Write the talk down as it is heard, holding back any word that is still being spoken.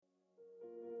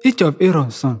Each of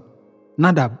Aaron's sons,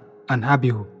 Nadab and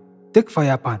Abihu, take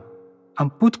fire pan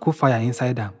and put coal fire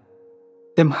inside them.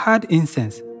 Them add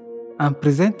incense and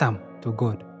present them to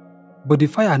God. But the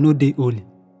fire no dey holy,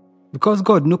 because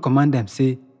God no command them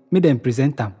say, make them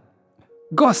present them.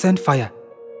 God sent fire,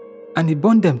 and he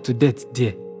burned them to death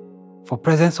there, for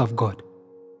presence of God.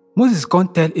 Moses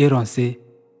can't tell Aaron say,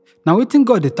 now wetin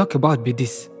God dey talk about be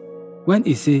this, when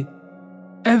he say,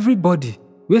 everybody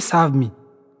wey serve me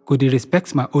go dey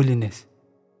respect my holiness.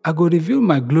 I go reveal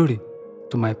my glory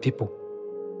to my people.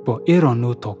 But Aaron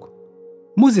no talk.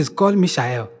 Moses called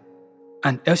Mishael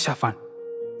and Elshaphan,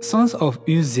 sons of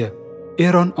Uzziel,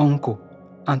 Aaron uncle,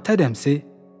 and tell them say,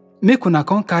 make una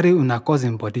come carry una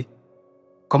cousin body,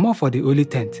 comot for the holy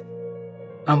tent,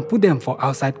 and put them for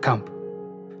outside camp.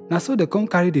 Now so they come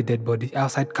carry the dead body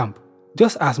outside camp,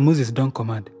 just as Moses don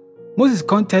command. Moses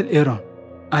come tell Aaron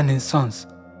and his sons,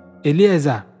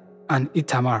 Eleazar and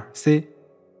Itamar, say,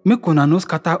 make una no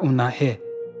scatter una hair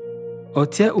or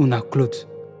tear una clothes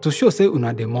to show say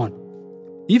una dey mourn.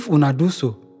 If una do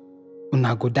so,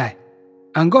 una go die,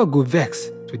 and God go vex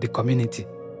with the community.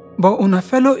 But una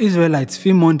fellow Israelites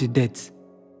fit mourn the death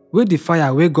wey the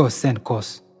fire wey God send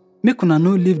cause. Make una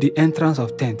no leave the entrance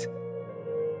of tent,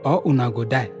 or una go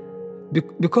die.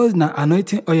 Because na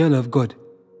anointing oil of God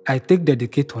I take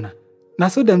dedicate una. Na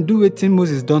so them do wetin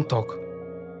Moses don talk.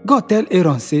 God tell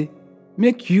Aaron say,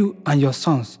 make you and your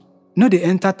sons no dey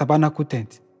enter tabernacle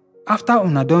tent after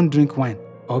una don drink wine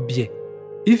or beer.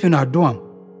 If una do am,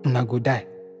 una go die.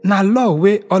 Na law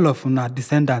wey all of una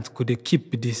descendants go dey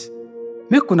keep be this.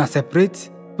 Make una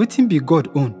separate wetin be God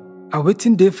own and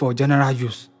wetin dey for general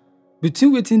use,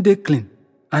 between wetin dey clean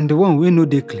and the one wey no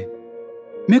dey clean.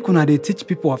 Make una dey teach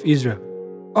people of Israel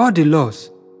all the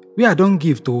laws wey I don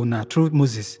give to una through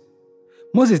Moses.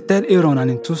 Moses tell Aaron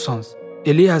and his two sons,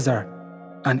 Eleazar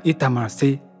and Itamar,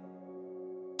 say,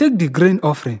 take the grain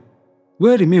offering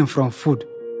wey remain from food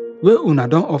wey una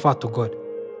don offer to God,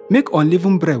 make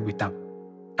unleavened bread with am,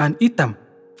 and eat am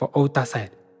for altar side,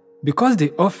 because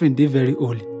the offering dey very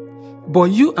holy.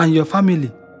 But you and your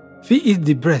family fit eat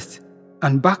the breast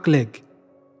and back leg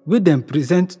wey dem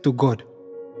present to God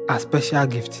as special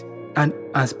gift and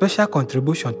special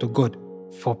contribution to God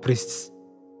for priests.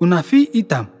 Una fit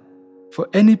eat am for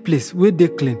any place wey dey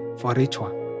clean for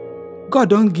ritual. God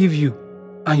don give you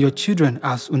and your children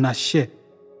as una share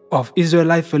of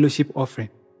Israelite fellowship offering.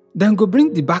 Dem go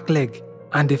bring the back leg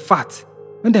and the fat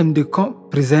when dem dey come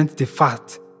present the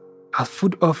fat as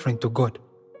food offering to God.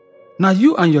 Now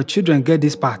you and your children get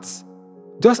these parts,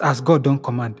 just as God don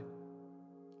command.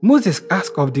 Moses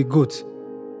asked of the goats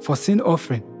for sin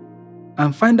offering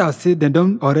and find out say dem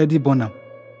don already born am.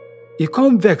 He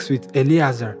come vex with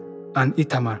Eleazar and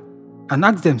Itamar and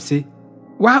ask them say,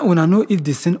 why una no eat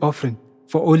the sin offering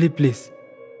for holy place?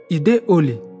 E dey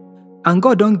holy, and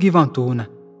God don give am to una,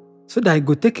 so that e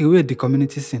go take away the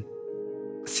community sin.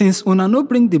 Since una no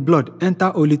bring the blood enter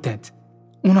holy tent,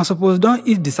 una suppose don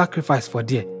eat the sacrifice for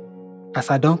there, as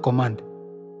I don command.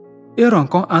 Aaron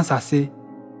come answer say,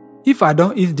 if I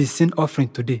don eat the sin offering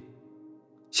today,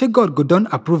 shey God go don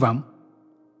approve am?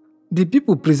 The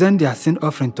people present their sin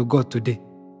offering to God today,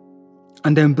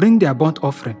 and then bring their burnt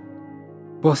offering.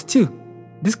 But still,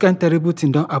 this kind terrible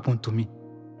thing don happen to me.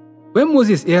 When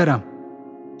Moses hear am,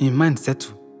 him mind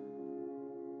settle.